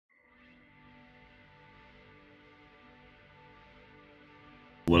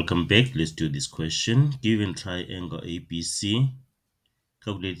Welcome back. Let's do this question. Given triangle ABC,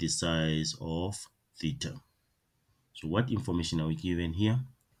 calculate the size of theta. So what information are we given here?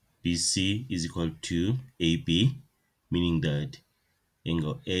 BC is equal to AB, meaning that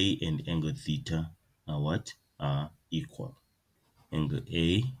angle A and angle theta are what? Are equal. Angle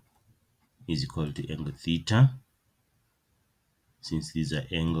A is equal to angle theta, since these are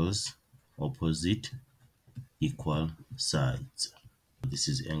angles opposite equal sides. This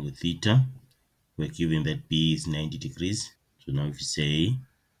is angle theta. We're given that B is 90 degrees. So now if you say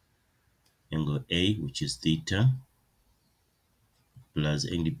angle A, which is theta, plus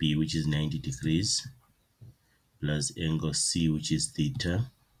angle B, which is 90 degrees, plus angle C, which is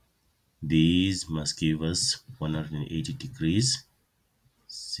theta, these must give us 180 degrees,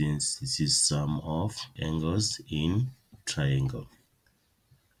 since this is sum of angles in triangle.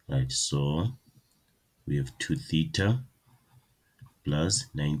 Right, so we have 2 theta plus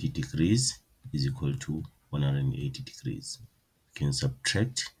 90 degrees is equal to 180 degrees. We can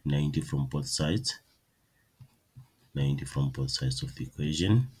subtract 90 from both sides. 90 from both sides of the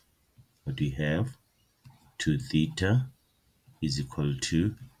equation. What we have, 2 theta is equal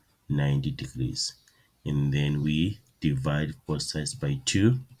to 90 degrees. And then we divide both sides by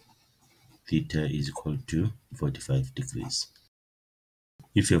 2. Theta is equal to 45 degrees.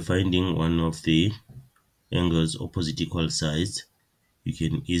 If you're finding one of the angles opposite equal sides, you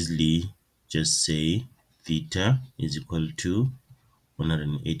can easily just say theta is equal to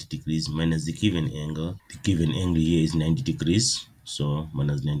 180 degrees minus the given angle. The given angle here is 90 degrees, so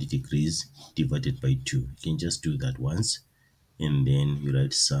minus 90 degrees divided by 2. You can just do that once, and then you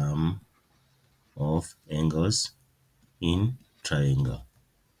write sum of angles in triangle.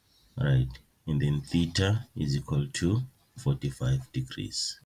 Alright, and then theta is equal to 45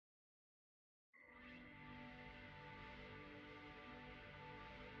 degrees.